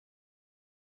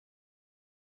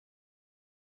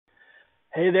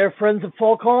Hey there, friends of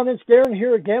FallCon. It's Darren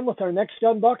here again with our next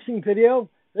unboxing video.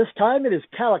 This time it is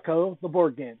Calico, the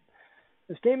board game.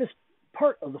 This game is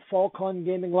part of the FallCon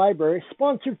Gaming Library,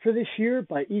 sponsored for this year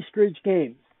by Eastridge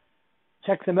Games.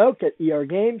 Check them out at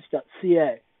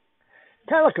ergames.ca.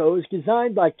 Calico is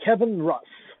designed by Kevin Russ.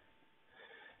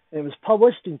 It was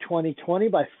published in 2020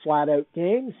 by Flatout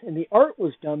Games, and the art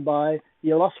was done by the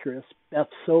illustrious Beth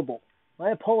Sobel.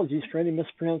 My apologies for any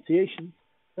mispronunciations.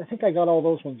 I think I got all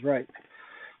those ones right.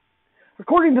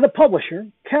 According to the publisher,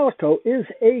 Calico is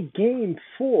a game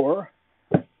for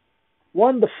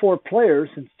 1 to 4 players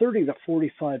in 30 to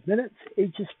 45 minutes,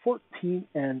 ages 14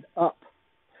 and up.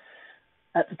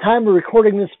 At the time of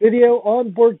recording this video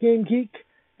on Board Game Geek,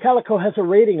 Calico has a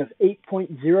rating of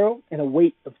 8.0 and a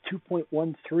weight of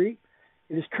 2.13.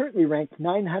 It is currently ranked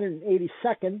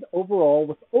 982nd overall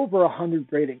with over 100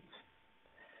 ratings.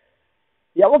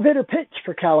 The elevator pitch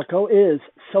for Calico is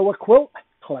sew a quilt,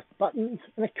 collect buttons,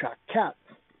 and attract cats.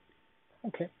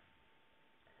 Okay.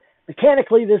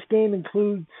 Mechanically, this game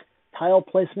includes tile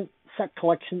placement, set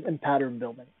collection, and pattern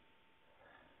building.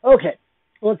 Okay,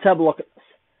 let's have a look at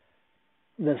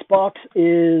this. This box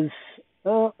is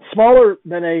smaller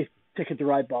than a Ticket to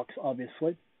Ride box,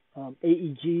 obviously.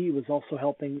 AEG was also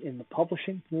helping in the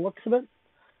publishing from the looks of it,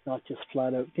 not just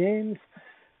Flatout Games.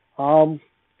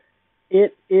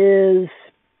 It is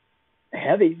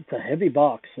heavy. It's a heavy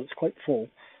box, so it's quite full.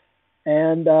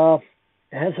 And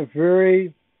it has a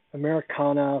very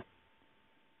Americana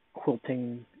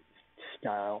quilting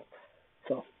style.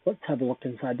 So let's have a look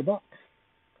inside the box.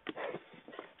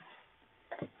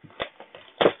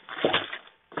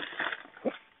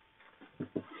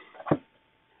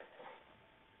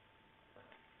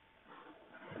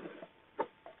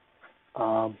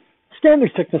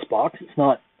 Standard thickness box. It's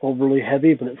not overly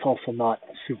heavy, but it's also not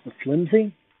super flimsy,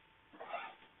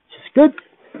 which is good.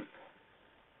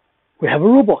 We have a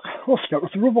rulebook. We'll start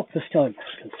with the rulebook this time,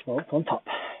 because, well, it's on top.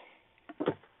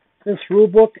 This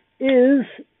rulebook is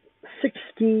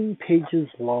 16 pages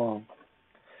long.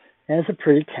 It has a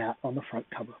pretty cat on the front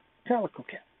cover. Calico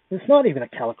cat. It's not even a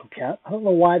Calico cat. I don't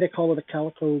know why they call it a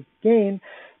Calico game,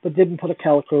 but didn't put a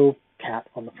Calico cat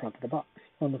on the front of the box,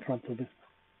 on the front of the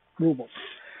rulebook.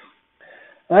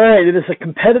 All right, it is a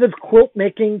competitive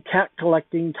quilt-making,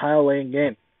 cat-collecting, tile-laying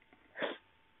game.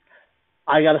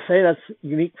 I got to say, that's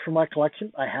unique for my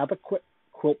collection. I have a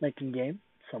quilt-making game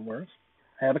somewhere.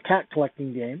 I have a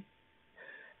cat-collecting game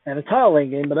and a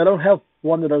tile-laying game, but I don't have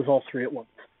one that does all three at once.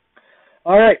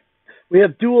 All right, we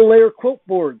have dual-layer quilt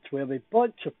boards. We have a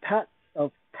bunch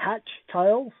of patch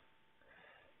tiles.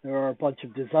 There are a bunch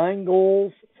of design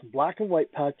goals, some black and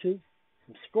white patches,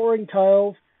 some scoring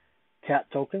tiles, cat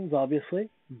tokens, obviously,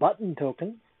 button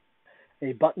tokens,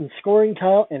 a button scoring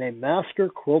tile, and a master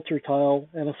quilter tile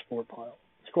and a score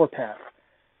pad.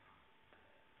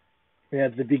 We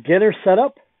have the beginner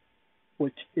setup,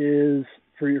 which is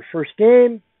for your first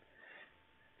game.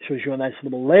 Shows you a nice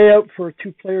little layout for a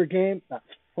 2-player game. That's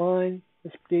fine.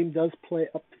 This game does play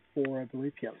up to 4, I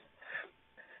believe, yes.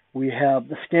 We have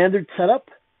the standard setup.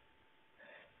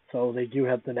 So they do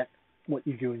have what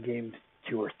you do in game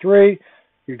 2 or 3.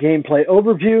 Your gameplay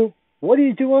overview. What do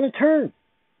you do on a turn?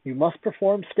 You must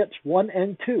perform steps 1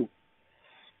 and 2.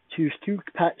 Choose 2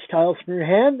 patch tiles from your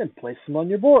hand and place them on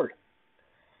your board.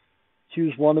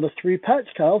 Choose one of the 3 patch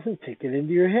tiles and take it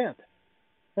into your hand.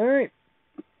 All right.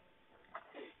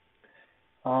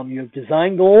 You have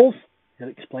design goals. It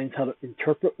explains how to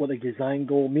interpret what a design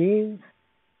goal means.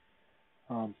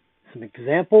 Some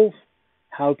examples.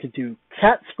 How to do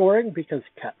cat scoring, because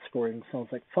cat scoring sounds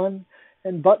like fun.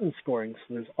 And button scoring.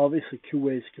 So there's obviously 2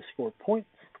 ways to score points.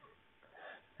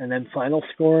 And then final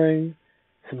scoring,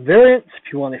 some variants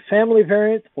if you want a family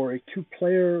variant or a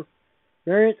 2-player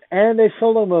variant, and a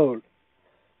solo mode.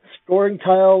 Scoring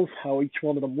tiles, how each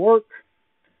one of them work.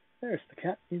 There's the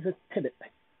cat. He's a Tibbet.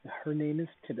 Her name is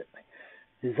Tibbet.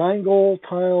 Design goal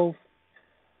tiles.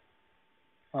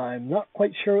 I'm not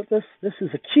quite sure what this is.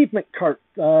 Achievement cart.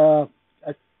 A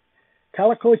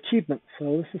Calico achievement.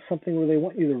 So this is something where they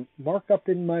want you to mark up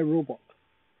in my rulebook.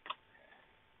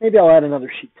 Maybe I'll add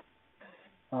another sheet.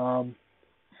 Some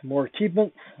more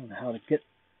achievements on how to get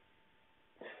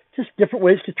just different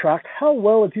ways to track how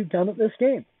well have you done at this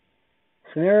game.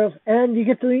 Scenarios, and you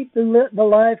get to eat the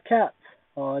live cats.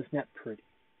 Oh, isn't that pretty?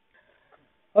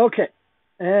 Okay,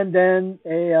 and then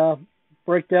a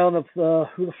breakdown of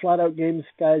who the Flatout Games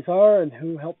guys are and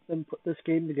who helped them put this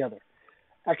game together.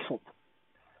 Excellent.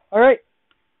 All right,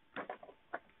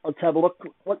 let's have a look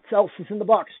what else is in the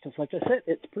box, because like I said,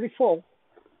 it's pretty full.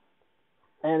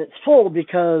 And it's full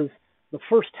because the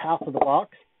first half of the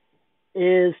box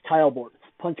is tile boards,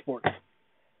 punch boards.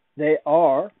 They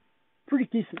are pretty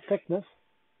decent thickness.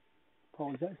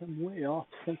 Apologize, I'm way off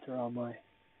center on my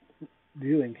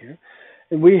viewing here.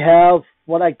 And we have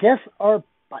what I guess are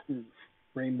buttons.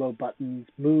 Rainbow buttons,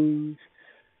 moons,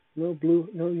 no blue,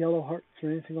 no yellow hearts or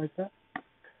anything like that.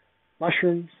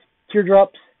 Mushrooms,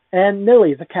 teardrops, and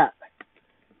Millie the cat.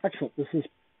 Excellent. This is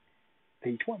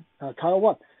page 1, tile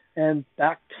 1. And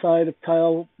back side of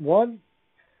tile 1,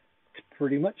 it's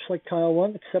pretty much like tile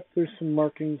 1, except there's some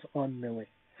markings on Millie.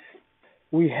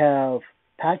 We have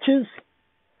patches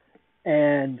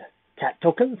and cat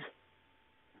tokens.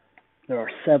 There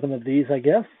are 7 of these, I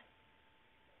guess.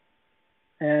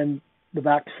 And the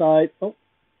back side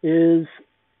is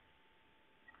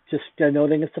just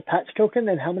noting it's a patch token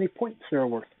and how many points they're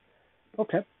worth.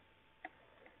 Okay.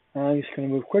 I'm just going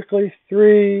to move quickly.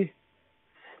 3,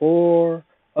 4.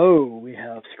 Oh, we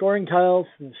have scoring tiles.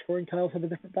 And the scoring tiles have a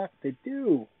different back. They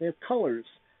do. They have colors.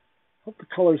 Hope the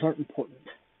colors aren't important.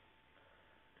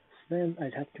 So then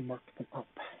I'd have to mark them up.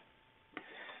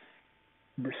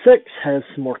 Number 6 has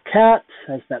some more cats,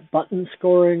 has that button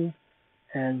scoring,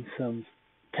 and some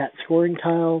cat scoring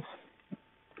tiles.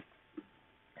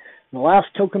 And the last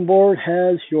token board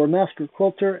has your master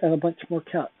quilter and a bunch more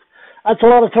cats. That's a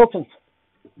lot of tokens.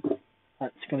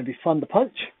 That's going to be fun to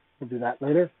punch. We'll do that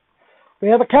later. We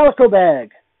have a Calico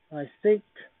bag. I think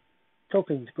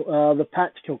tokens, the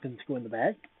patch tokens go in the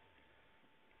bag.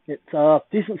 It's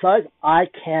decent size. I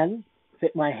can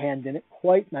fit my hand in it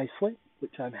quite nicely,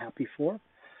 which I'm happy for.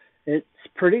 It's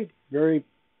pretty, very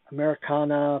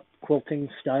Americana quilting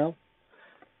style.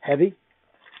 Heavy.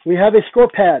 We have a score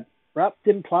pad wrapped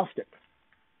in plastic.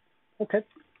 Okay.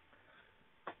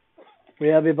 We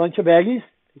have a bunch of baggies,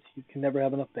 because you can never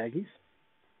have enough baggies.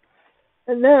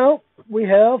 And now we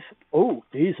have, oh,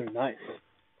 these are nice.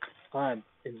 I'm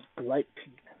in light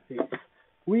pink.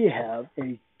 We have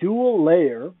a dual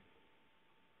layer.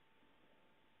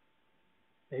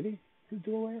 Maybe it's a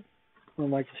dual layer? Or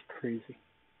am I just crazy?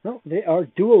 No, they are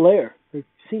dual layer. They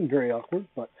seem very awkward,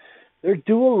 but they're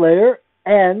dual layer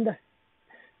and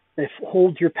they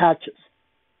hold your patches.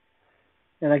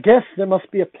 And I guess there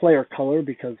must be a player color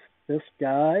because this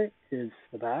guy is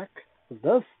the back of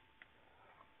this.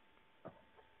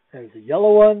 There's a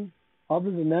yellow one.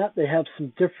 Other than that, they have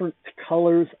some different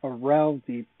colors around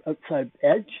the outside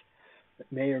edge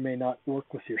that may or may not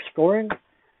work with your scoring.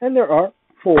 And there are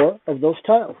 4 of those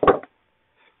tiles.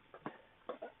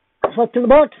 Select in the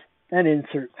box and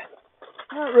insert.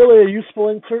 Not really a useful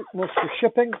insert, most for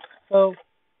shipping. So,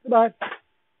 goodbye.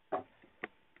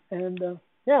 And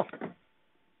yeah,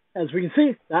 as we can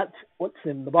see, that's what's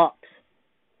in the box.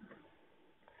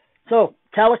 So,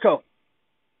 Calico.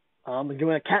 I'm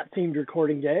doing a cat-themed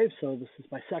recording day, so this is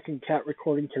my second cat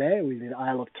recording today. We did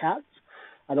Isle of Cats.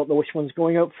 I don't know which one's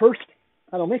going out first.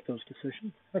 I don't make those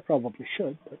decisions. I probably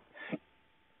should. But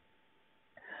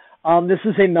this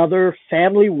is another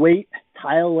family weight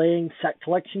tile laying set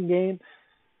collection game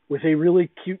with a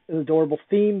really cute and adorable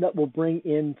theme that will bring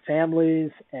in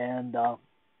families, and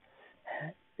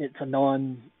it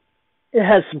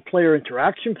has some player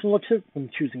interaction from the looks of it, from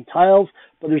choosing tiles,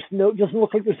 but it doesn't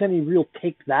look like there's any real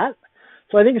take that.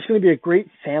 So I think it's going to be a great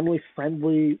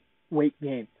family-friendly weight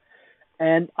game.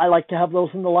 And I like to have those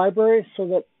in the library so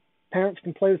that parents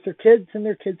can play with their kids and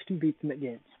their kids can beat them at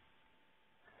games.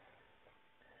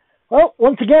 Well,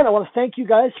 once again, I want to thank you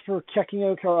guys for checking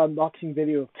out our unboxing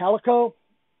video of Calico.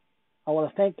 I want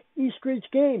to thank Eastridge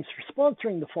Games for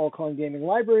sponsoring the FallCon Gaming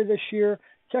Library this year.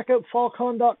 Check out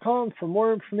fallcon.com for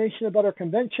more information about our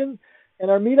convention and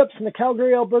our meetups in the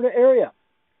Calgary, Alberta area.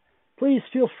 Please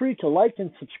feel free to like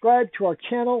and subscribe to our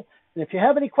channel. And if you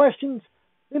have any questions,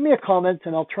 leave me a comment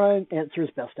and I'll try and answer as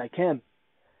best I can.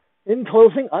 In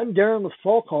closing, I'm Darren with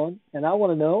FallCon, and I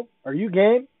want to know, are you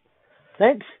game?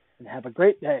 Thanks, and have a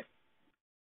great day.